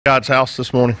God's house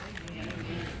this morning?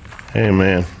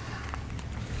 Amen.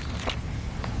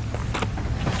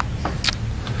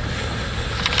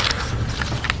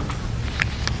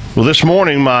 Well, this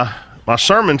morning my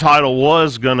sermon title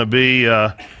was going to be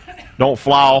Don't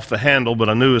Fly Off the Handle, but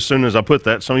I knew as soon as I put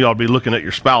that, some of y'all would be looking at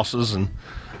your spouses and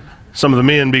some of the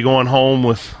men be going home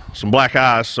with some black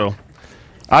eyes, so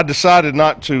I decided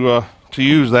not to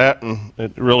use that, and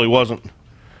it really wasn't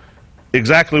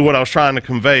exactly what I was trying to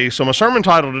convey. So my sermon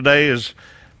title today is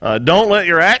Don't Let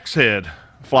Your Axe Head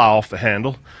Fly Off the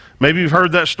Handle. Maybe you've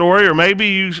heard that story, or maybe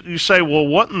you say, well,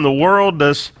 what in the world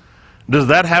does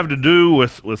that have to do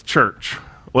with church?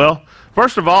 Well,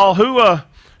 first of all,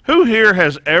 who here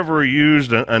has ever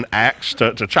used an axe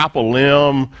to chop a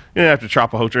limb? You don't have to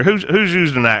chop a whole tree. Who's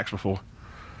used an axe before?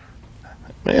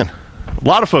 Man, a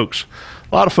lot of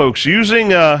folks.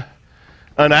 Using an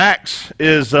axe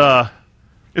is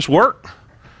it's work,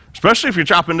 especially if you're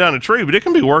chopping down a tree, but it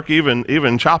can be work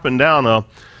even chopping down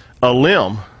a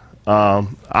limb.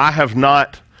 I have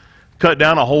not cut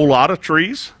down a whole lot of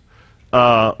trees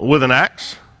with an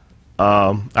axe.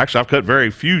 Actually, I've cut very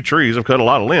few trees. I've cut a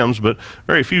lot of limbs, but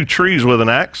very few trees with an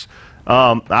axe.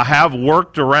 I have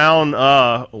worked around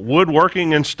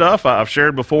woodworking and stuff. I've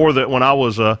shared before that when I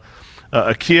was a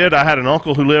kid, I had an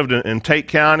uncle who lived in Tate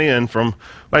County, and from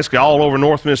basically all over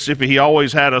North Mississippi, he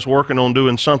always had us working on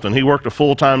doing something. He worked a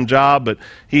full-time job, but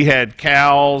he had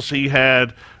cows,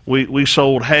 we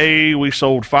sold hay, we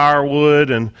sold firewood,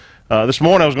 and this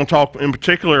morning I was going to talk in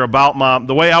particular about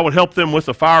the way I would help them with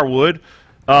the firewood.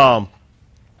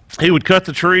 He would cut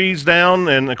the trees down,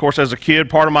 and of course as a kid,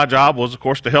 part of my job was, of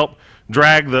course, to help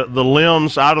drag the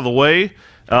limbs out of the way.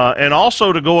 And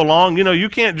also to go along, you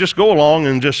can't just go along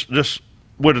and just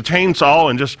with a chainsaw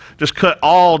and just cut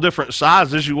all different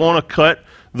sizes. You want to cut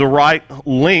the right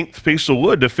length piece of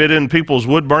wood to fit in people's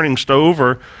wood-burning stove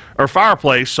or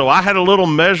fireplace. So I had a little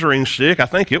measuring stick. I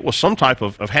think it was some type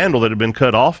of handle that had been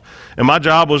cut off. And my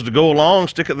job was to go along,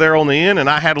 stick it there on the end, and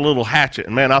I had a little hatchet.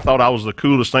 And man, I thought I was the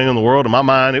coolest thing in the world. In my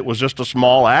mind, it was just a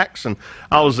small axe, and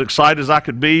I was as excited as I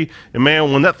could be. And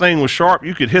man, when that thing was sharp,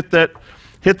 you could hit that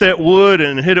wood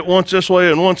and hit it once this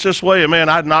way and once this way, and man,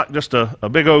 I'd knock just a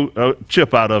big old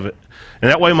chip out of it. And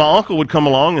that way my uncle would come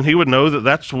along, and he would know that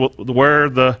that's where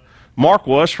the mark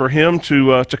was for him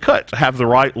to cut, to have the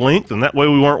right length, and that way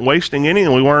we weren't wasting any,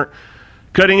 and we weren't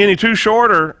cutting any too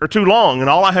short or too long, and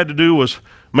all I had to do was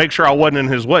make sure I wasn't in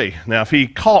his way. Now, if he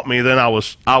caught me, then I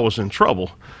was in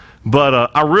trouble.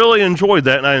 But I really enjoyed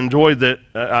that, and I enjoyed that,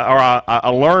 I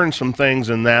learned some things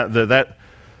in that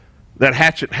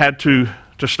hatchet had to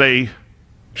stay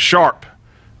sharp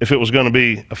if it was going to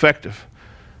be effective.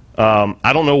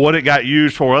 I don't know what it got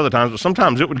used for other times, but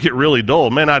sometimes it would get really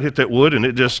dull. Man, I'd hit that wood and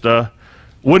it just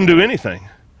wouldn't do anything.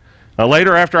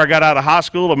 Later, after I got out of high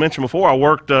school, I mentioned before, I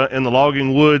worked in the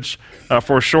logging woods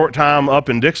for a short time up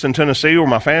in Dixon, Tennessee, where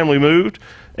my family moved,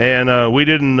 and we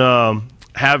didn't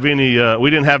have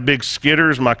big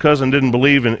skidders. My cousin didn't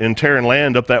believe in tearing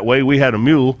land up that way. We had a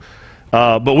mule.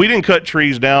 But we didn't cut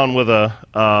trees down with an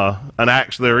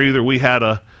axe there either. We had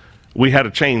a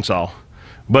chainsaw.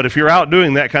 But if you're out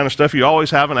doing that kind of stuff, you always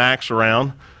have an axe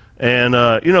around. And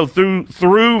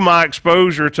through my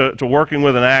exposure to working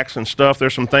with an axe and stuff,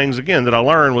 there's some things again that I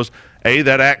learned was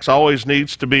that axe always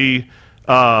needs to be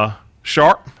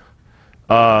sharp.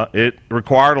 It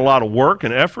required a lot of work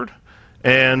and effort.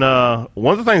 And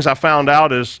one of the things I found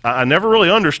out is I never really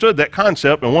understood that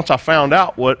concept. And once I found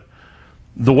out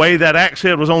the way that axe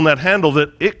head was on that handle,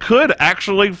 that it could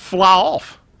actually fly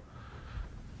off.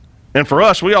 And for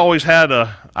us, we always had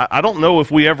I don't know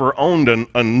if we ever owned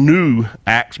a new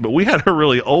axe, but we had a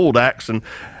really old axe. And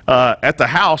at the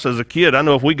house as a kid, I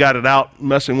know if we got it out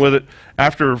messing with it,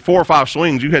 after 4 or 5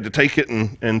 swings, you had to take it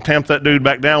and tamp that dude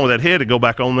back down with that head to go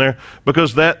back on there,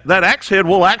 because that axe head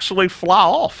will actually fly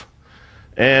off.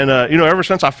 And, ever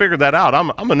since I figured that out,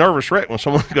 I'm a nervous wreck when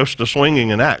someone goes to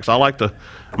swinging an axe. I like to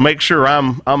make sure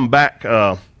I'm back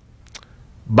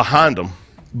behind them.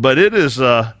 But it's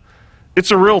a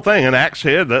real thing. An axe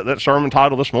head, that sermon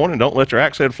title this morning, Don't Let Your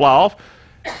Axe Head Fly Off.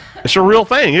 It's a real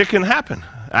thing. It can happen.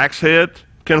 Axe head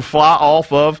can fly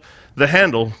off of the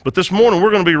handle. But this morning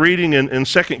we're going to be reading in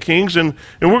 2 Kings, and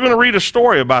we're going to read a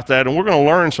story about that, and we're going to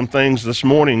learn some things this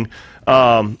morning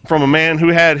from a man who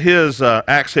had his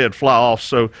axe head fly off.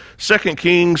 So 2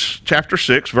 Kings chapter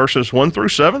 6, verses 1 through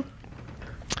 7.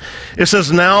 It says,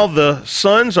 Now the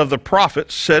sons of the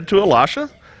prophets said to Elisha,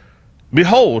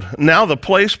 Behold, now the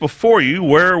place before you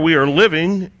where we are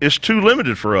living is too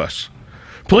limited for us.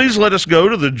 Please let us go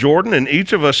to the Jordan, and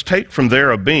each of us take from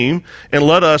there a beam, and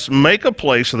let us make a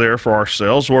place there for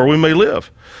ourselves where we may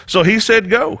live. So he said,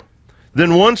 Go.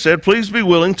 Then one said, "Please be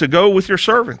willing to go with your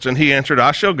servants." And he answered,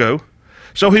 "I shall go."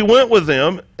 So he went with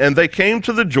them, and they came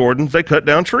to the Jordan. They cut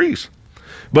down trees.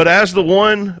 But as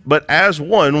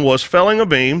one was felling a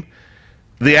beam,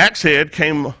 the axe head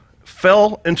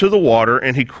fell into the water,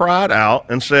 and he cried out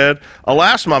and said,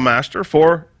 "Alas, my master,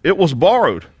 for it was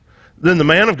borrowed." Then the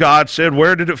man of God said,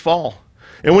 "Where did it fall?"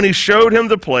 And when he showed him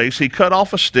the place, he cut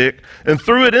off a stick and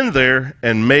threw it in there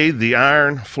and made the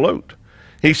iron float.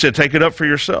 He said, "Take it up for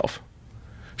yourself."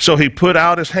 So he put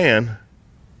out his hand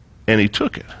and he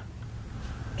took it.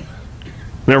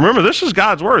 Now remember, this is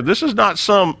God's word. This is not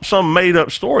some made up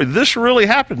story. This really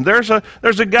happened. There's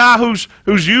a guy who's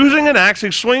using an axe.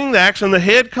 He's swinging the axe, and the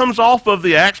head comes off of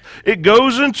the axe. It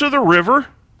goes into the river,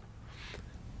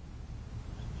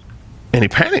 and he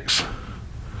panics.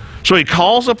 So he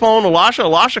calls upon Elisha.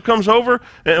 Elisha comes over,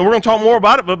 and we're going to talk more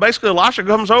about it, but basically Elisha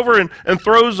comes over and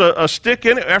throws a stick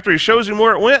in it after he shows him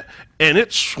where it went, and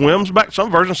it swims back. Some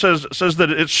version says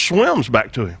that it swims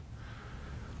back to him.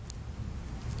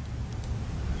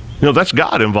 You know, that's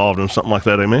God involved in something like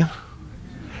that, amen?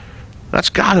 That's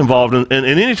God involved in, and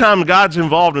anytime God's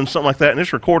involved in something like that, and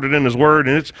it's recorded in His Word,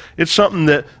 and it's something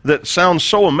that sounds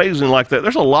so amazing like that,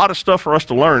 there's a lot of stuff for us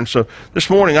to learn. So this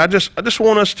morning, I just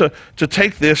want us to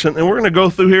take this, and we're going to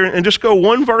go through here and just go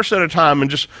one verse at a time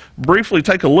and just briefly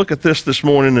take a look at this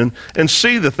morning and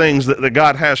see the things that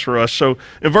God has for us. So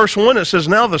in verse 1, it says,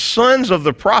 "Now the sons of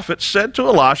the prophets said to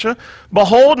Elisha,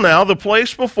 Behold now, the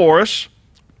place before us,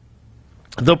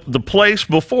 the place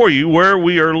before you where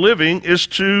we are living is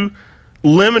too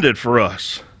limited for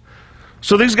us."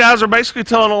 So these guys are basically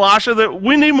telling Elisha that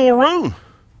we need more room.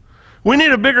 We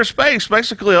need a bigger space.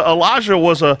 Basically, Elijah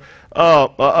was a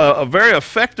very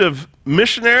effective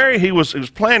missionary. He was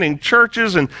planting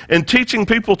churches and teaching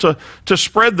people to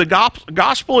spread the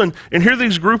gospel. And here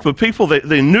these group of people,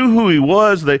 they knew who he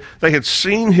was. They had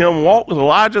seen him walk with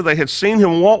Elijah. They had seen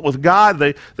him walk with God.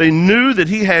 They knew that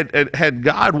he had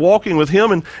God walking with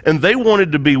him, and they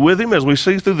wanted to be with him, as we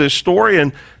see through this story.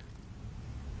 And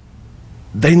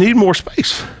they need more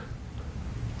space.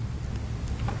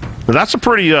 Now, that's a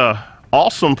pretty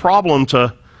awesome problem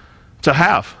to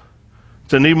have,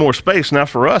 to need more space. Now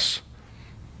for us,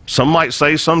 some might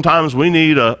say sometimes we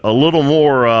need a little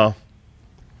more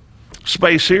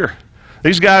space here.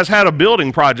 These guys had a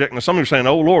building project, and some of you are saying,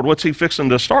 "Oh Lord, what's he fixing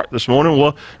to start this morning?"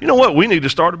 Well, you know what? We need to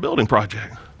start a building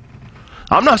project.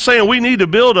 I'm not saying we need to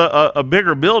build a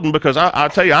bigger building, because I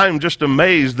tell you, I am just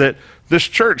amazed that this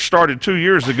church started 2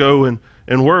 years ago, and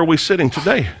where are we sitting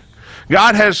today?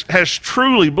 God has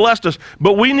truly blessed us,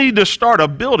 but we need to start a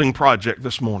building project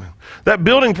this morning. That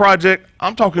building project,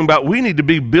 I'm talking about, we need to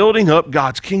be building up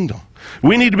God's kingdom.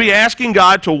 We need to be asking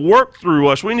God to work through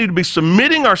us. We need to be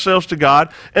submitting ourselves to God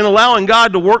and allowing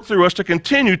God to work through us to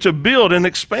continue to build and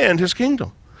expand His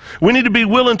kingdom. We need to be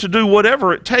willing to do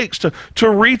whatever it takes to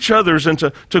reach others and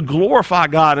to glorify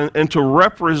God and to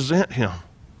represent Him.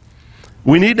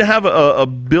 We need to have a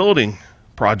building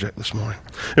project this morning.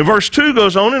 And verse 2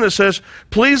 goes on and it says,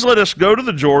 "Please let us go to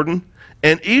the Jordan,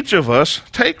 and each of us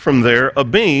take from there a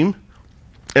beam,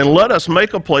 and let us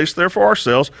make a place there for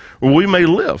ourselves where we may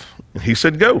live." And he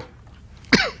said, "Go."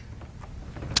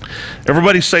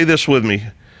 Everybody say this with me,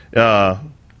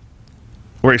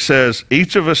 where he says,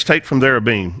 "Each of us take from there a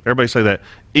beam." Everybody say that.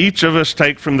 Each of us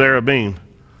take from there a beam.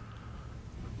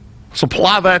 So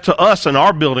apply that to us in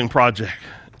our building project.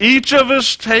 Each of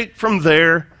us take from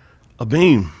there a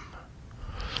beam.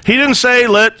 He didn't say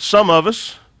let some of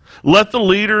us, let the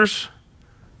leaders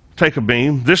take a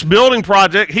beam. This building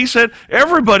project, he said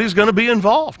everybody's going to be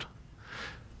involved.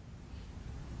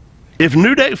 If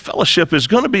New Day Fellowship is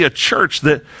going to be a church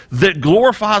that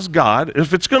glorifies God,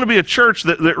 if it's going to be a church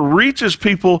that reaches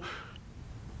people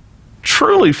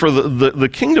truly for the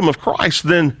kingdom of Christ,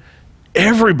 then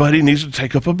everybody needs to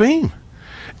take up a beam.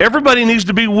 Everybody needs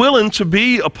to be willing to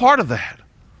be a part of that.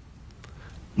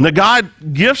 Now, God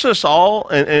gifts us all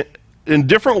in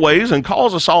different ways and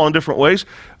calls us all in different ways,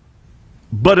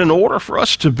 but in order for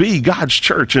us to be God's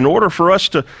church, in order for us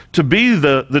to be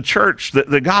the church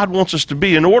that God wants us to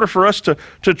be, in order for us to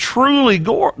truly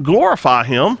glorify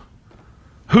Him,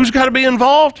 who's got to be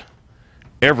involved?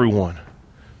 Everyone.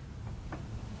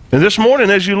 And this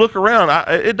morning, as you look around,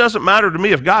 it doesn't matter to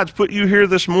me if God's put you here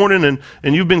this morning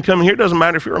and you've been coming here. It doesn't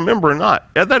matter if you're a member or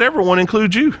not. That everyone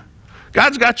includes you.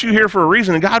 God's got you here for a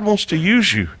reason, and God wants to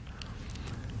use you.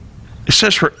 It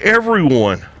says for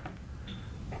everyone,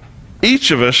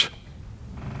 each of us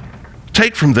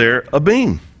take from there a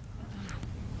beam.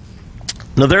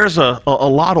 Now there's a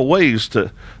lot of ways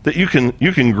that you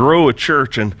can grow a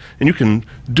church and you can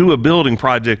do a building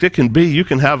project. It can be you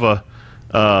can have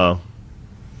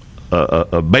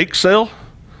a bake sale.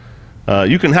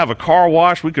 You can have a car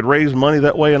wash. We could raise money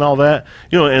that way and all that.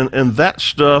 You know, and that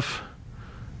stuff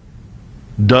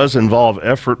does involve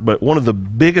effort, but one of the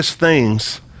biggest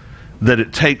things that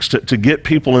it takes to get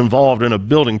people involved in a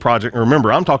building project, and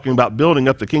remember, I'm talking about building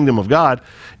up the kingdom of God,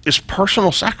 is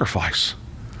personal sacrifice.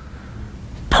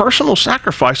 Personal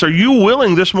sacrifice. Are you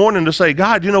willing this morning to say,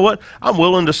 God, you know what? I'm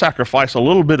willing to sacrifice a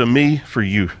little bit of me for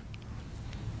you.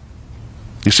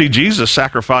 You see, Jesus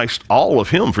sacrificed all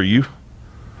of him for you.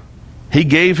 He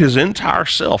gave his entire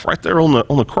self right there on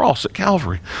the cross at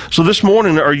Calvary. So this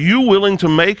morning, are you willing to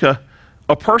make a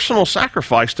personal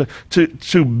sacrifice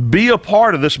to be a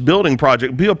part of this building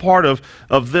project, be a part of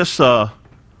this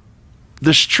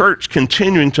this church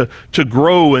continuing to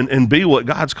grow and be what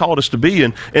God's called us to be?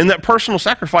 And that personal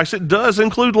sacrifice, it does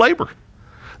include labor.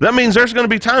 That means there's going to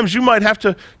be times you might have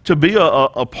to be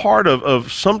a part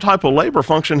of some type of labor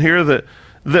function here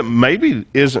that maybe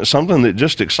isn't something that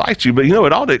just excites you, but you know,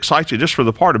 it ought to excite you just for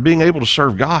the part of being able to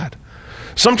serve God.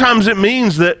 Sometimes it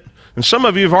means that, and some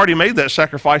of you have already made that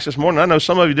sacrifice this morning. I know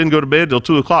some of you didn't go to bed till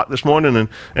 2 o'clock this morning, and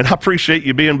I appreciate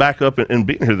you being back up and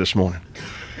being here this morning.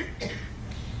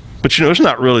 But you know, it's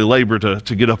not really labor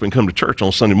to get up and come to church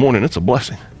on Sunday morning. It's a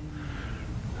blessing.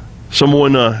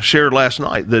 Someone shared last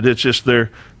night that it's just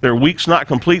their week's not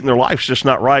complete and their life's just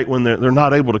not right when they're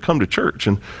not able to come to church.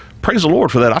 And praise the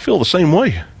Lord for that. I feel the same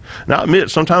way. Now, I admit,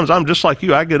 sometimes I'm just like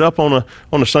you. I get up on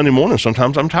a Sunday morning.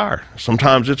 Sometimes I'm tired.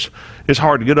 Sometimes it's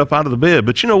hard to get up out of the bed.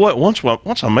 But you know what? Once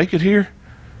I make it here,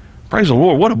 praise the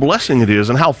Lord, what a blessing it is,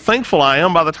 and how thankful I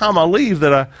am by the time I leave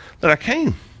that I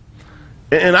came.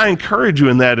 And I encourage you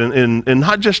in that, and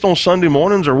not just on Sunday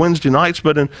mornings or Wednesday nights,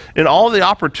 but in all the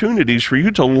opportunities for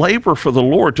you to labor for the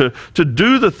Lord, to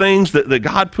do the things that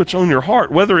God puts on your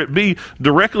heart, whether it be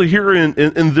directly here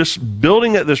in this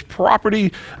building, at this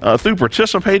property, through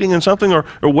participating in something, or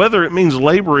whether it means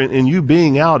labor in you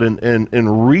being out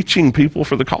and reaching people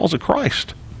for the cause of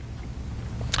Christ.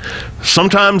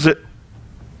 Sometimes it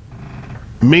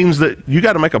means that you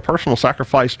got to make a personal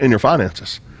sacrifice in your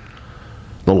finances.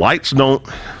 The lights don't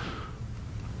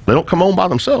come on by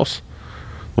themselves.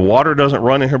 The water doesn't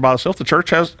run in here by itself. The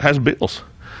church has bills.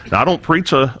 Now, I don't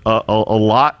preach a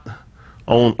lot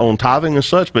on tithing and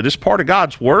such, but it's part of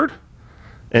God's word.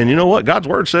 And you know what? God's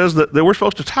word says that we're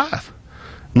supposed to tithe.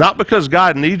 Not because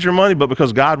God needs your money, but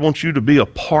because God wants you to be a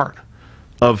part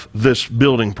of this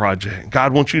building project.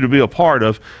 God wants you to be a part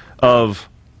of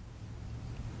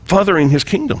furthering his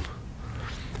kingdom.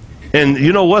 And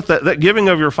you know what? That giving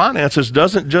of your finances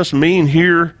doesn't just mean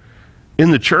here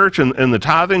in the church and the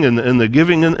tithing and the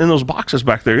giving in those boxes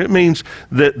back there. It means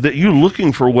that you're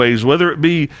looking for ways, whether it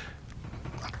be,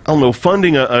 I don't know,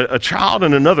 funding a child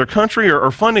in another country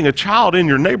or funding a child in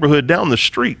your neighborhood down the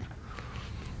street.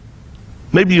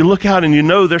 Maybe you look out and you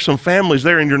know there's some families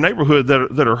there in your neighborhood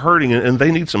that are hurting and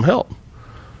they need some help.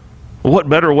 What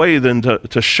better way than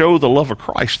to show the love of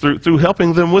Christ through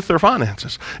helping them with their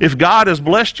finances? If God has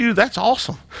blessed you, that's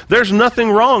awesome. There's nothing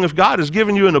wrong if God has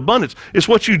given you an abundance. It's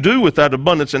what you do with that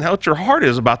abundance and how your heart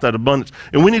is about that abundance.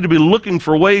 And we need to be looking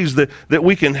for ways that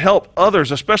we can help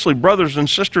others, especially brothers and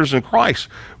sisters in Christ.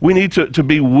 We need to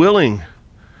be willing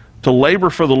to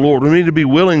labor for the Lord. We need to be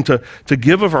willing to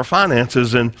give of our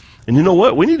finances. And you know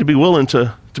what? We need to be willing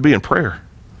to be in prayer.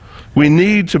 We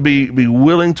need to be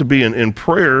willing to be in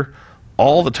prayer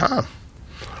all the time.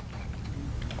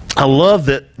 I love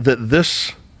that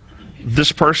this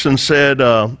person said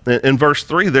in verse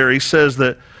 3 there, he says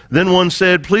that, then one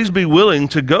said, please be willing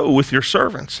to go with your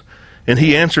servants. And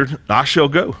he answered, I shall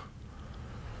go.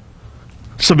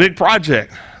 It's a big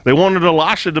project. They wanted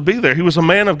Elisha to be there. He was a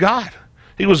man of God.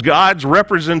 He was God's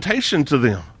representation to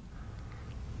them.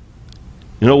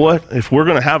 You know what? If we're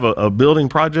going to have a building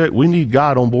project, we need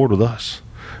God on board with us.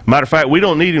 Matter of fact, we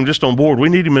don't need him just on board. We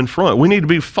need him in front. We need to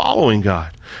be following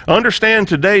God. Understand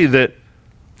today that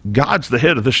God's the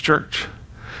head of this church.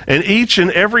 And each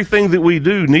and everything that we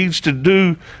do needs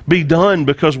to be done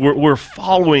because we're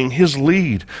following his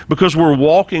lead, because we're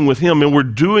walking with him and we're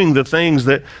doing the things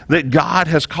that God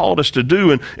has called us to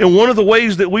do. And one of the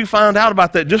ways that we find out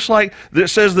about that, just like it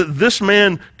says that this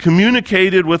man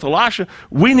communicated with Elisha,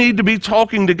 we need to be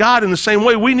talking to God in the same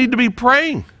way. We need to be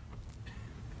praying.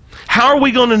 How are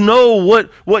we going to know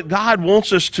what God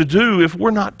wants us to do if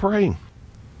we're not praying?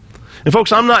 And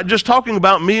folks, I'm not just talking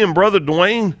about me and Brother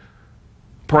Dwayne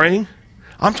praying.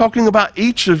 I'm talking about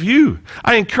each of you.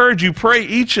 I encourage you, pray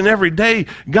each and every day.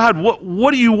 God,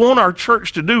 what do you want our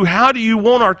church to do? How do you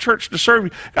want our church to serve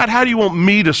you? God, how do you want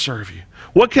me to serve you?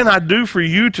 What can I do for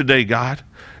you today, God?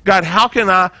 God, how can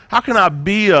I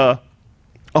be a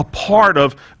part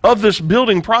of this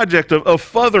building project of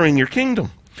furthering your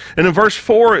kingdom? And in verse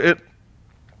 4, it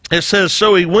says,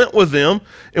 so he went with them,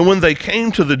 and when they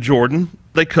came to the Jordan,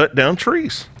 they cut down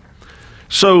trees.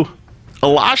 So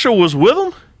Elisha was with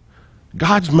them.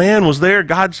 God's man was there.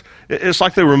 It's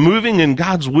like they were moving in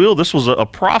God's will. This was a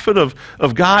prophet of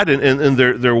God, and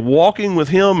they're walking with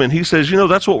him, and he says,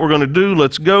 that's what we're going to do.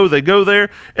 Let's go. They go there,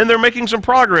 and they're making some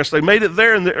progress. They made it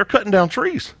there, and they're cutting down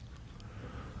trees.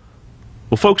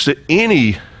 Well, folks, at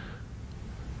any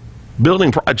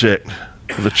building project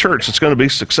for the church that's going to be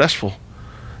successful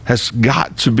has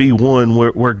got to be one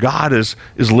where God is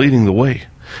leading the way.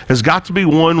 Has got to be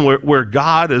one where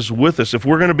God is with us if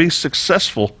we're going to be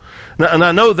successful. And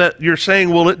I know that you're saying,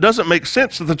 well, it doesn't make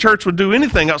sense that the church would do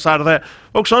anything outside of that.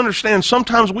 Folks, understand,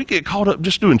 sometimes we get caught up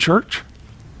just doing church.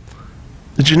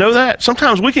 Did you know that?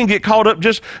 Sometimes we can get caught up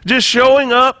just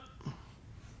showing up.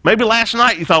 Maybe last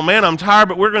night you thought, man, I'm tired,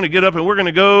 but we're going to get up and we're going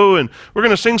to go and we're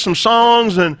going to sing some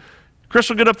songs, and Chris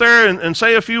will get up there and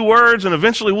say a few words, and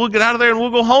eventually we'll get out of there and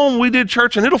we'll go home. We did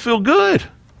church and it'll feel good.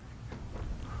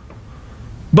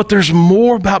 But there's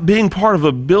more about being part of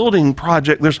a building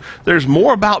project. There's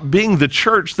more about being the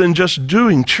church than just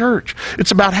doing church.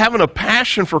 It's about having a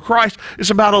passion for Christ. It's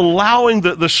about allowing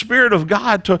the Spirit of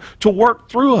God to work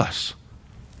through us.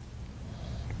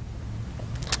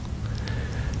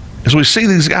 As we see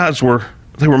these guys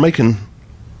they were making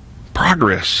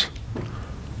progress,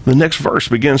 the next verse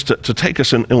begins to take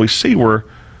us, and we see where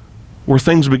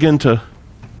things begin to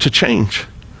change.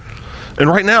 And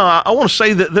right now, I want to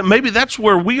say that maybe that's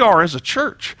where we are as a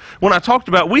church. When I talked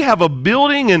about we have a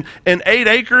building and 8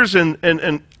 acres, and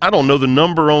I don't know the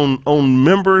number on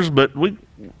members, but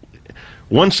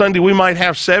one Sunday we might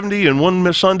have 70, and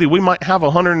one Sunday we might have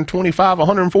 125,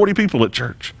 140 people at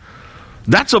church.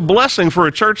 That's a blessing for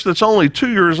a church that's only 2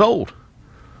 years old.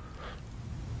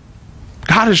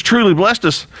 God has truly blessed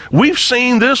us. We've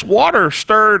seen this water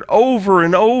stirred over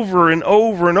and over and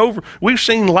over and over. We've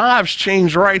seen lives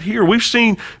change right here. We've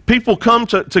seen people come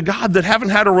to God that haven't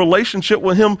had a relationship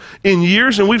with Him in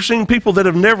years, and we've seen people that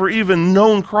have never even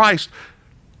known Christ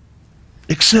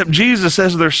accept Jesus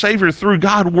as their Savior through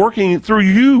God working through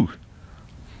you.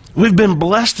 We've been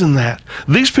blessed in that.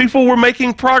 These people were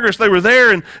making progress. They were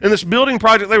there in this building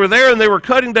project. They were there and they were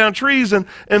cutting down trees, and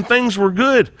things were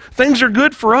good. Things are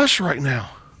good for us right now.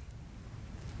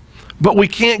 But we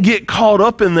can't get caught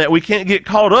up in that. We can't get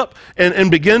caught up and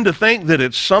begin to think that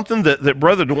it's something that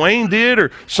Brother Dwayne did,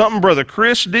 or something Brother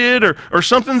Chris did, or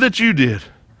something that you did.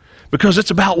 Because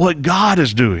it's about what God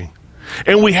is doing.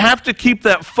 And we have to keep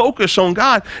that focus on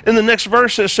God. In the next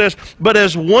verse it says, but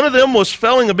as one of them was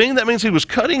felling a beam, that means he was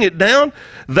cutting it down,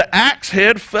 the axe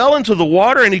head fell into the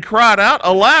water, and he cried out,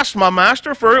 alas, my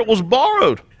master, for it was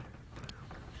borrowed.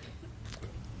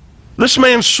 This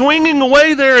man's swinging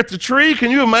away there at the tree.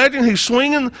 Can you imagine? He's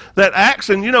swinging that axe.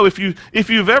 And if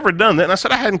you've ever done that, and I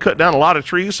said I hadn't cut down a lot of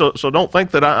trees, so don't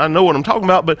think that I know what I'm talking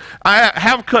about, but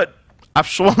I've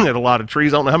swung at a lot of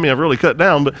trees. I don't know how many I've really cut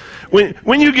down, but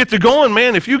when you get to going,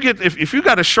 man, if you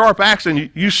got a sharp axe and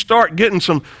you start getting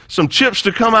some chips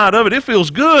to come out of it, it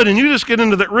feels good, and you just get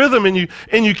into that rhythm, and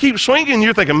you keep swinging, and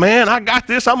you're thinking, man, I got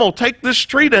this. I'm going to take this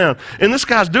tree down. And this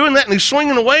guy's doing that, and he's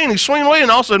swinging away, and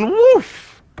all of a sudden,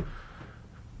 woof,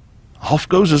 off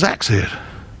goes his axe head.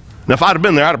 Now, if I'd have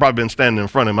been there, I'd have probably been standing in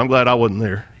front of him. I'm glad I wasn't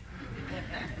there.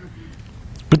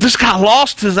 But this guy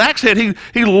lost his axe head.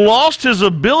 He lost his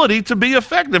ability to be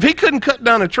effective. He couldn't cut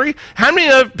down a tree. How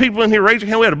many people in here, raise your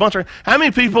hand, we had a bunch of, how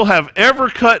many people have ever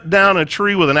cut down a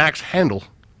tree with an axe handle?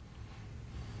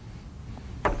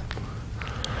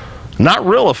 Not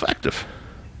real effective.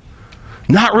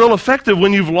 Not real effective.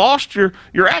 When you've lost your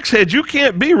axe head, you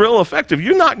can't be real effective.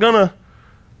 You're not gonna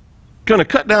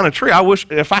cut down a tree. I wish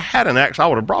if I had an axe, I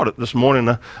would have brought it this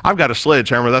morning. I've got a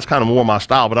sledgehammer. That's kind of more my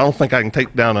style, but I don't think I can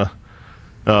take down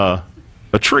a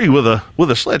tree with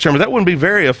a sledgehammer. That wouldn't be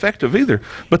very effective either.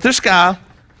 But this guy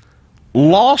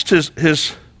lost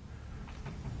his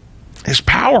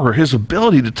power, his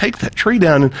ability to take that tree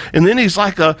down, and then he's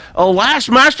like, alas,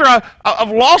 master,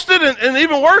 I've lost it, and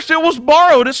even worse, it was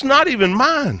borrowed. It's not even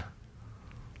mine.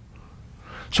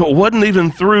 So it wasn't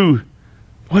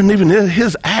even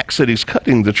his axe that he's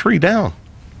cutting the tree down.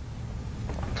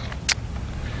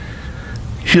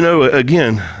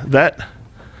 Again,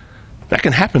 that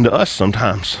can happen to us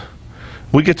sometimes.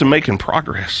 We get to making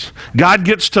progress. God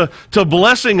gets to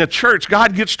blessing a church.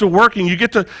 God gets to working. You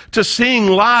get to seeing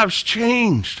lives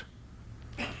changed.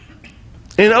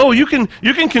 And you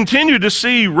can continue to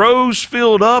see rows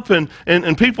filled up and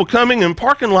people coming and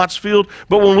parking lots filled,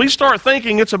 but when we start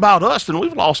thinking it's about us, then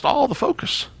we've lost all the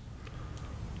focus.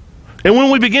 And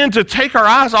when we begin to take our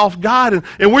eyes off God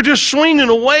and we're just swinging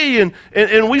away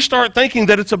and we start thinking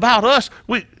that it's about us,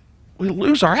 we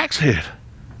lose our axe head.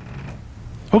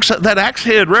 Folks, that axe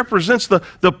head represents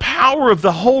the power of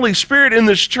the Holy Spirit in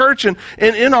this church and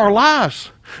in our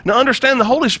lives. Now understand, the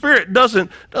Holy Spirit doesn't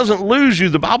lose you.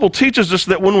 The Bible teaches us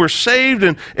that when we're saved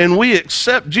and we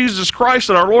accept Jesus Christ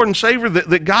as our Lord and Savior,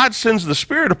 that God sends the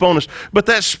Spirit upon us. But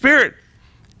that Spirit,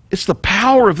 it's the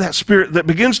power of that Spirit that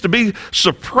begins to be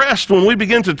suppressed when we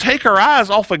begin to take our eyes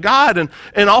off of God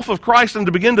and off of Christ and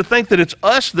to begin to think that it's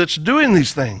us that's doing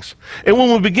these things. And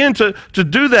when we begin to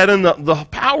do that and the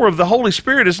power of the Holy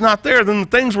Spirit is not there, then the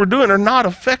things we're doing are not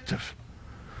effective.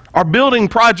 Our building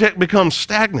project becomes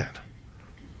stagnant.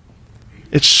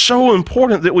 It's so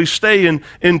important that we stay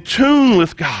in tune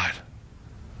with God.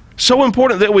 So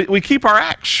important that we keep our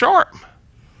axe sharp.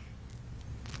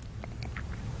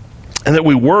 And that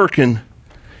we work in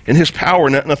His power.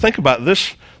 Now think about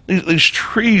this. These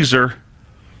trees are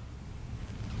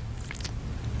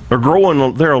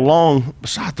growing there along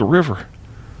beside the river,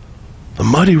 the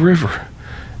muddy river.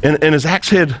 And his axe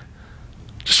head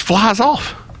just flies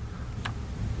off.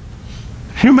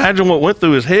 Can you imagine what went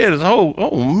through his head? Is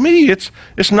me,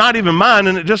 it's not even mine,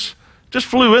 and it just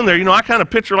flew in there. You know, I kind of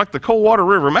picture like the Coldwater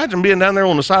River. Imagine being down there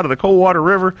on the side of the Coldwater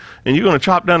River, and you're going to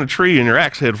chop down a tree, and your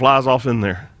axe head flies off in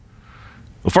there.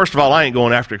 Well, first of all, I ain't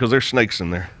going after it because there's snakes in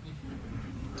there.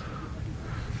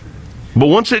 But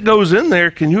once it goes in there,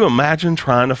 can you imagine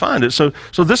trying to find it? So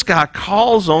this guy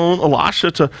calls on Elisha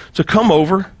to come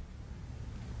over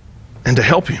and to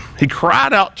help him. He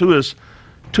cried out to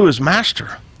his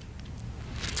master.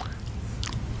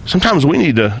 Sometimes we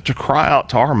need to cry out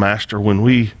to our master when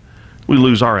we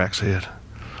lose our axe head.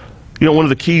 You know, one of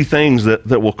the key things that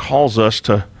will cause us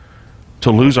to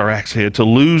lose our axe head, to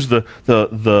lose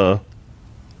the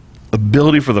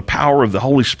ability for the power of the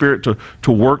Holy Spirit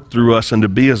to work through us and to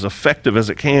be as effective as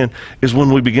it can, is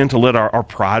when we begin to let our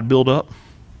pride build up.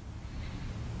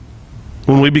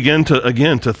 When we begin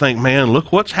to think, man,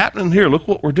 look what's happening here. Look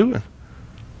what we're doing.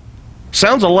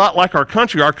 Sounds a lot like our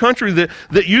country. Our country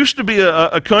that used to be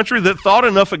a country that thought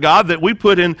enough of God that we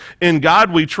put in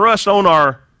God we trust on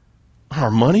our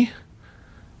money,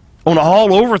 on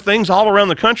all over things all around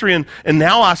the country. And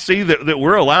now I see that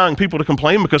we're allowing people to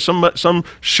complain because some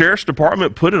sheriff's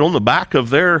department put it on the back of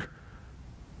their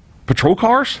patrol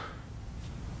cars.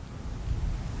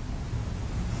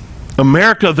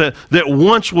 America that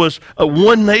once was a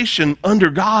one nation under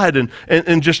God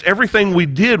and just everything we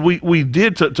did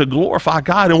to glorify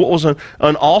God, and what was an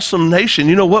awesome nation.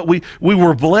 You know what? We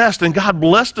were blessed, and God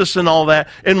blessed us in all that,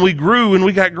 and we grew and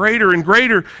we got greater and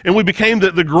greater, and we became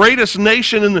the greatest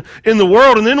nation in the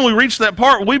world. And then we reached that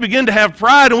part where we began to have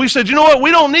pride, and we said, you know what?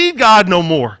 We don't need God no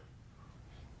more.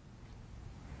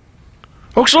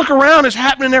 Folks, look around. It's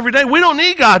happening every day. We don't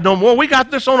need God no more. We got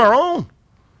this on our own.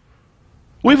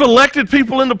 We've elected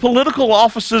people into political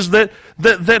offices that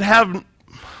have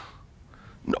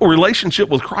no relationship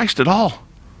with Christ at all.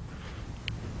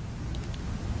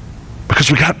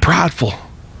 Because we got prideful.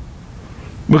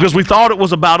 Because we thought it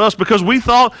was about us. Because we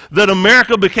thought that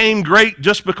America became great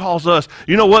just because of us.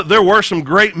 You know what? There were some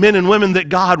great men and women that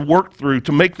God worked through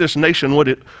to make this nation what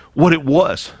it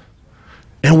was.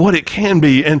 And what it can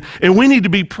be. And we need to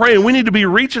be praying. We need to be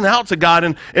reaching out to God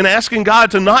and asking God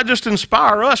to not just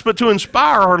inspire us, but to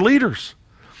inspire our leaders.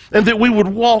 And that we would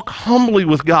walk humbly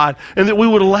with God, and that we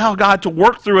would allow God to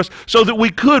work through us so that we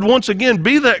could once again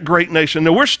be that great nation.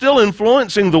 Now, we're still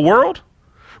influencing the world.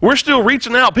 We're still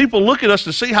reaching out. People look at us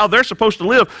to see how they're supposed to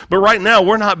live. But right now,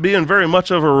 we're not being very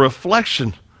much of a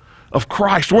reflection of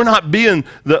Christ. We're not being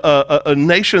a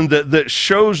nation that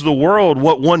shows the world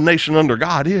what one nation under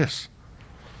God is.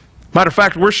 Matter of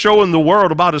fact, we're showing the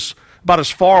world about as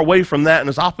far away from that and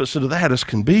as opposite of that as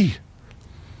can be.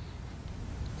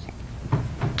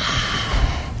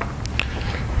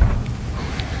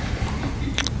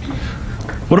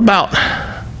 What about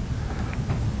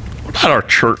our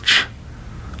church?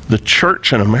 The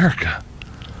church in America.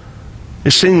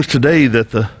 It seems today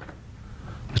that the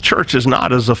church is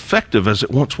not as effective as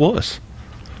it once was.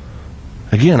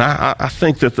 Again, I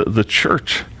think that the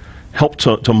church helped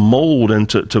to mold and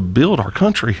to build our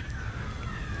country.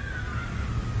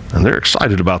 And they're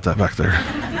excited about that back there.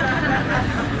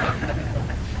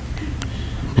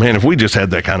 Man, if we just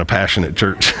had that kind of passion at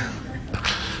church.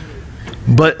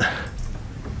 But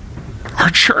our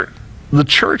church, the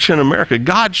church in America,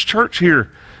 God's church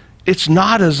here, it's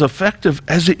not as effective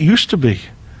as it used to be.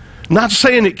 Not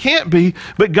saying it can't be,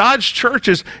 but God's church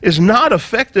is not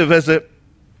effective as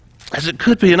as it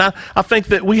could be. And I think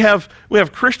that we have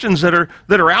Christians that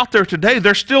are out there today.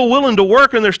 They're still willing to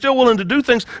work and they're still willing to do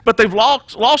things, but they've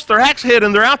lost their axe head,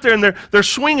 and they're out there and they're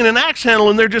swinging an axe handle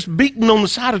and they're just beating on the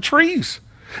side of trees.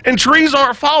 And trees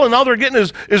aren't falling. All they're getting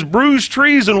is bruised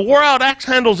trees and wore out axe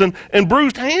handles and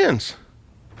bruised hands.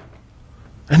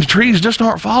 And the trees just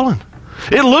aren't falling.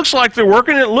 It looks like they're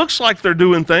working. It looks like they're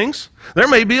doing things. There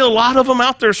may be a lot of them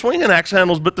out there swinging axe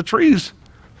handles, but the trees,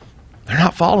 they're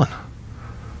not falling.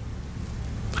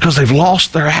 Because they've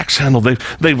lost their axe handle.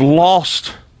 They've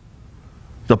lost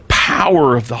the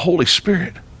power of the Holy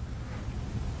Spirit.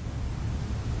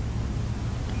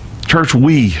 Church,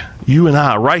 you and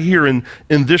I, right here in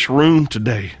this room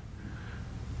today,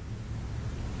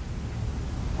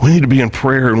 we need to be in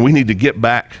prayer, and we need to get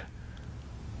back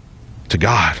to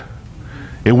God.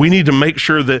 And we need to make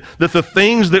sure that the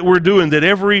things that we're doing, that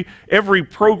every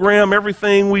program,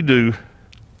 everything we do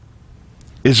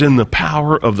is in the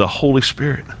power of the Holy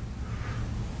Spirit.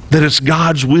 That it's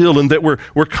God's will, and that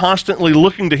we're constantly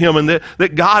looking to Him, and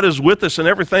that God is with us in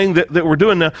everything that we're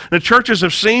doing. Now, the churches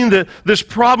have seen this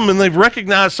problem, and they've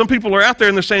recognized some people are out there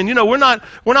and they're saying, we're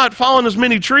not falling as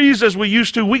many trees as we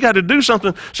used to. We got to do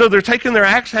something. So they're taking their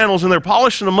axe handles and they're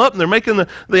polishing them up, and they're making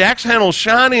the axe handles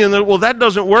shiny, and well, that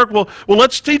doesn't work. Well,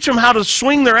 let's teach them how to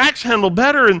swing their axe handle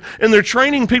better, and they're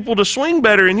training people to swing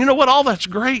better. And you know what? All that's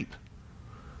great.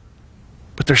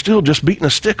 But they're still just beating a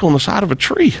stick on the side of a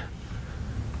tree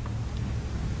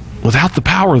without the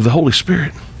power of the Holy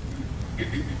Spirit.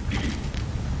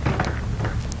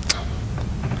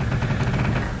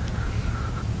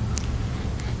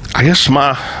 I guess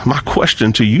my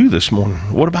question to you this morning,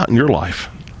 what about in your life?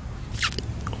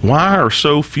 Why are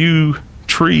so few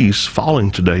trees falling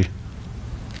today?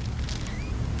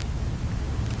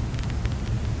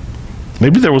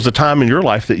 Maybe there was a time in your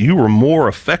life that you were more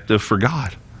effective for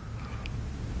God.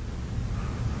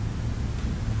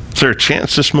 Is there a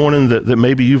chance this morning that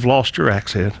maybe you've lost your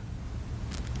axe head?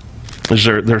 Is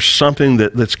there's something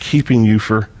that's keeping you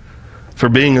for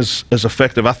being as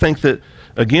effective? I think that,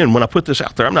 again, when I put this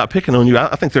out there, I'm not picking on you.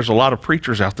 I think there's a lot of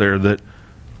preachers out there that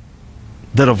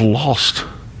have lost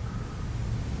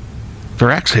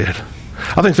their axe head.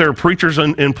 I think there are preachers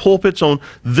in pulpits on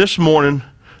this morning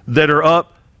that are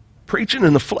up preaching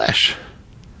in the flesh.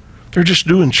 They're just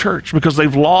doing church because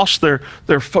they've lost their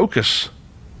focus.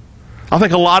 I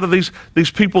think a lot of these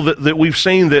people that we've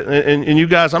seen, and you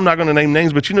guys, I'm not going to name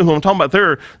names, but you know who I'm talking about.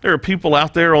 There are people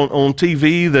out there on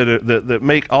TV that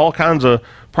make all kinds of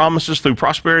promises through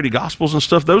prosperity gospels and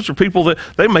stuff. Those are people that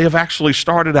they may have actually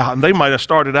started out, and they might have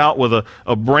started out with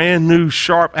a brand new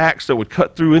sharp axe that would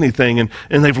cut through anything, and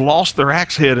they've lost their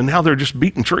axe head, and now they're just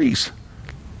beating trees.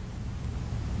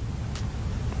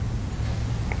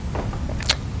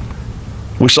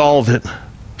 We saw that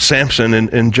Samson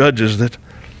and Judges, that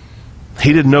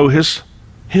he didn't know his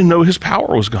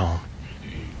power was gone.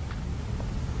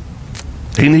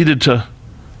 He needed to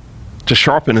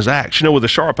sharpen his axe. With a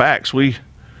sharp axe, we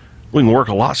can work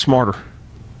a lot smarter.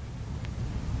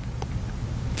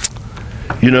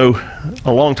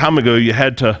 A long time ago, you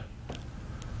had to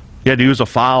use a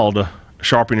file to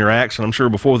sharpen your axe, and I'm sure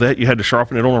before that you had to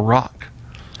sharpen it on a rock.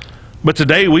 But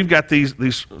today we've got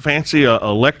these fancy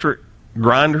electric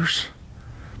grinders.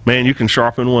 Man, you can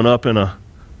sharpen one up in a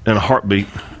heartbeat.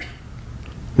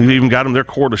 We've even got them, they're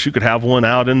cordless. You could have one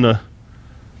out in the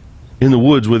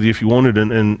woods with you if you wanted,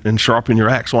 and sharpen your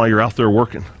axe while you're out there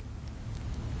working.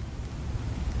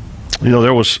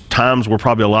 There was times where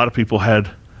probably a lot of people had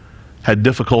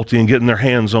difficulty in getting their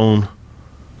hands on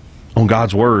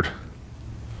God's Word.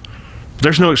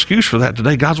 There's no excuse for that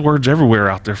today. God's Word's everywhere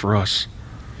out there for us.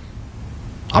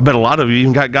 I bet a lot of you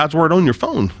even got God's Word on your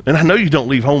phone. And I know you don't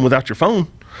leave home without your phone.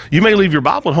 You may leave your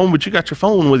Bible at home, but you got your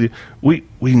phone with you.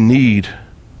 We need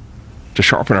to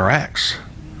sharpen our axe.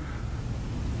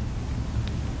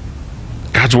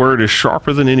 God's Word is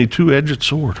sharper than any two-edged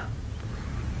sword.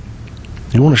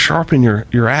 You want to sharpen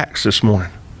your axe this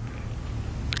morning.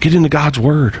 Get into God's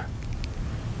Word.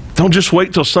 Don't just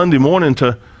wait till Sunday morning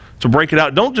to break it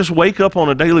out. Don't just wake up on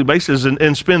a daily basis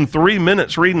and spend 3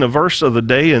 minutes reading a verse of the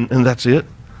day and that's it.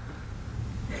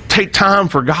 Take time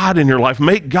for God in your life.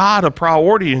 Make God a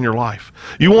priority in your life.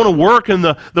 You want to work in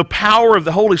the power of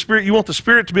the Holy Spirit. You want the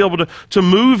Spirit to be able to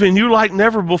move in you like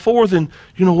never before. Then,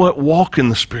 you know what? Walk in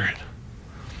the Spirit.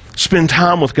 Spend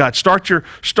time with God.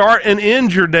 Start and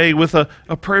end your day with a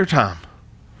prayer time.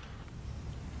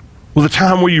 With a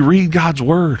time where you read God's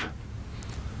Word.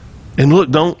 And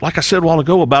look, don't, like I said a while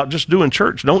ago about just doing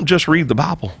church, don't just read the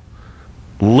Bible.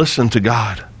 Listen to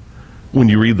God when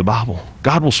you read the Bible.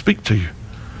 God will speak to you.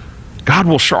 God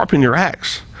will sharpen your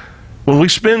axe. When we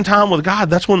spend time with God,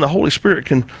 that's when the Holy Spirit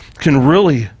can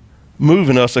really move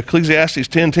in us. Ecclesiastes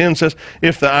 10:10 says,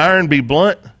 if the iron be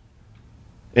blunt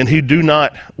and he do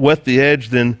not whet the edge,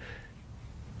 then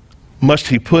must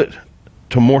he put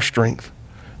to more strength.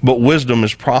 But wisdom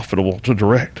is profitable to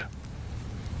direct.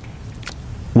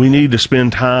 We need to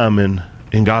spend time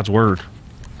in God's Word,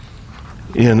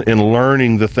 in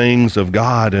learning the things of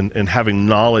God and having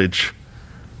knowledge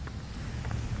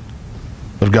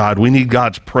of God. We need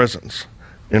God's presence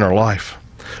in our life.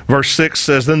 Verse 6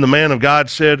 says, then the man of God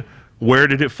said, where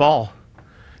did it fall?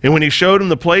 And when he showed him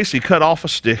the place, he cut off a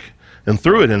stick and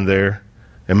threw it in there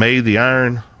and made the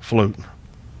iron float.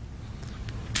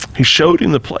 He showed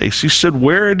him the place. He said,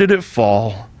 where did it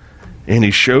fall? And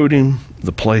he showed him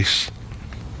the place.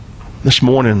 This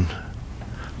morning,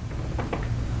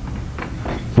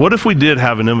 what if we did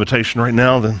have an invitation right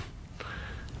now then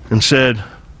and said,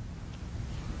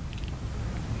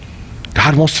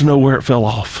 God wants to know where it fell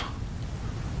off.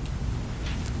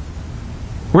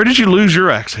 Where did you lose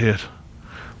your axe head?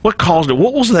 What caused it?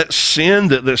 What was that sin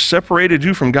that separated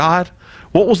you from God?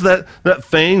 What was that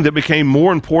thing that became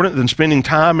more important than spending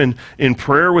time in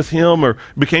prayer with Him, or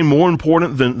became more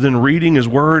important than reading His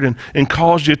Word, and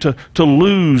caused you to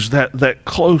lose that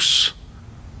close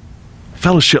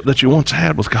fellowship that you once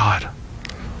had with God?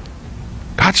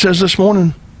 God says this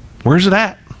morning, where's it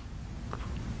at?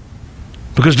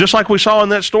 Because just like we saw in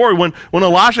that story, when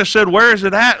Elisha said, where is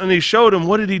it at? And he showed him,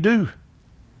 what did he do?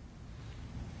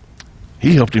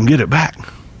 He helped him get it back.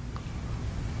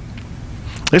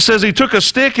 It says he took a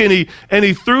stick and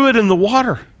he threw it in the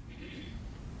water.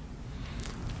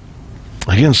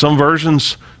 Again, some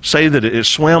versions say that it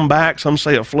swam back. Some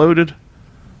say it floated.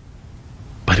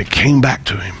 But it came back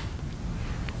to him.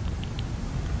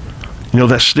 You know,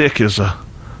 that stick is a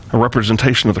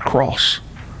representation of the cross.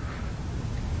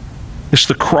 It's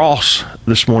the cross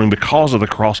this morning, because of the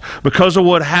cross, because of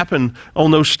what happened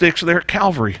on those sticks there at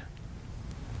Calvary.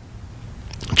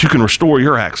 That you can restore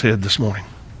your axe head this morning.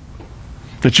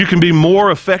 That you can be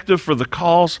more effective for the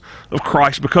cause of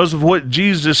Christ because of what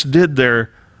Jesus did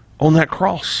there on that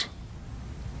cross.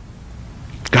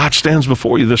 God stands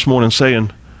before you this morning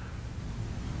saying,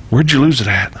 where'd you lose it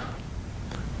at?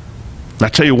 I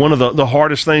tell you, one of the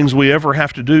hardest things we ever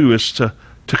have to do is to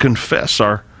confess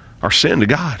our sin to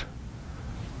God.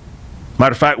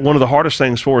 Matter of fact, one of the hardest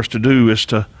things for us to do is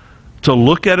to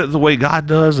look at it the way God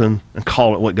does and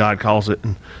call it what God calls it.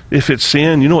 And if it's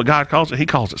sin, you know what God calls it? He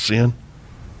calls it sin.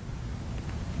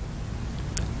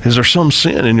 Is there some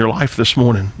sin in your life this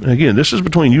morning? And again, this is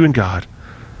between you and God.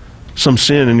 Some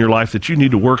sin in your life that you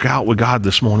need to work out with God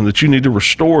this morning, that you need to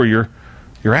restore your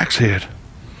axe head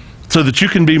so that you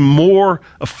can be more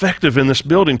effective in this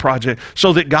building project,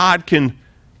 so that God can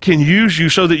use you,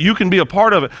 so that you can be a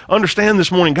part of it. Understand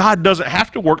this morning, God doesn't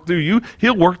have to work through you.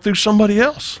 He'll work through somebody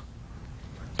else.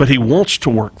 But He wants to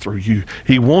work through you.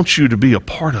 He wants you to be a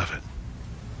part of it.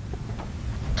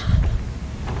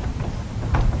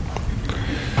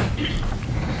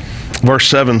 Verse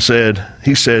 7 said,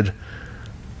 he said,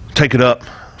 take it up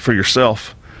for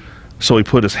yourself. So he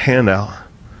put his hand out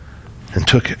and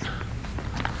took it.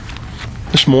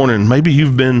 This morning, maybe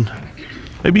you've been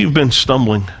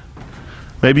stumbling.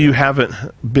 Maybe you haven't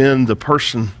been the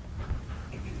person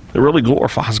that really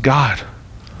glorifies God.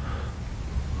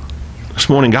 This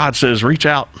morning, God says, reach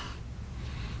out.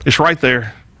 It's right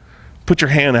there. Put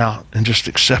your hand out and just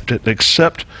accept it.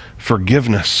 Accept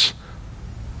forgiveness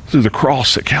through the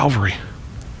cross at Calvary.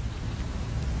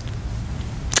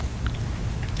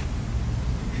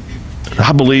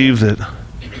 I believe that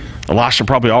Elisha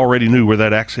probably already knew where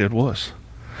that axe head was.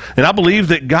 And I believe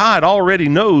that God already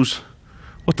knows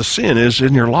what the sin is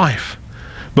in your life.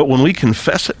 But when we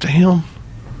confess it to Him,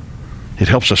 it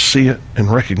helps us see it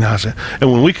and recognize it.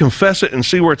 And when we confess it and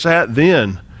see where it's at,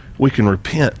 then we can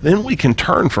repent. Then we can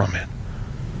turn from it.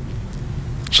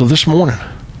 So this morning,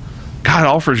 God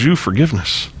offers you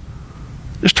forgiveness.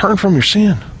 Just turn from your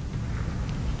sin.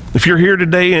 If you're here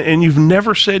today and you've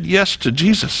never said yes to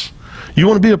Jesus, you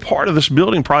want to be a part of this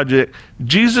building project,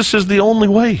 Jesus is the only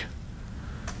way.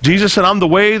 Jesus said, I'm the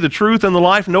way, the truth, and the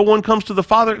life. No one comes to the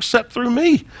Father except through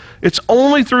me. It's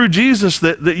only through Jesus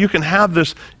that you can have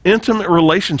this intimate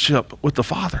relationship with the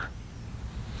Father.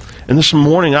 And this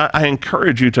morning, I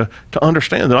encourage you to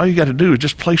understand that all you got to do is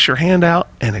just place your hand out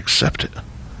and accept it.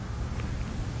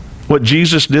 What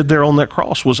Jesus did there on that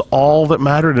cross was all that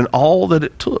mattered and all that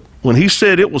it took. When He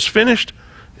said it was finished,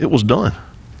 it was done.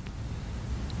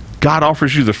 God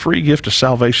offers you the free gift of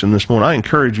salvation this morning. I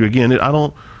encourage you again.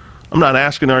 I'm not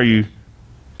asking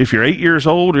if you're 8 years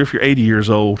old or if you're 80 years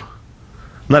old.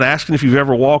 I'm not asking if you've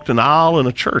ever walked an aisle in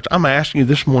a church. I'm asking you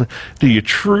this morning, do you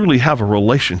truly have a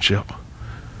relationship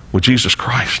with Jesus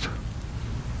Christ?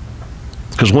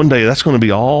 Because one day that's going to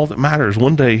be all that matters.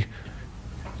 One day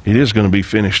it is going to be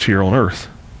finished here on earth.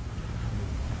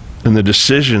 And the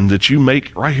decision that you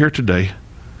make right here today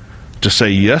to say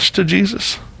yes to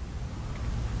Jesus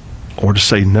or to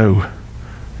say no,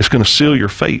 it's going to seal your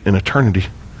fate in eternity.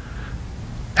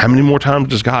 How many more times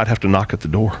does God have to knock at the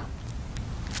door?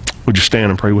 Would you stand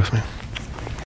and pray with me?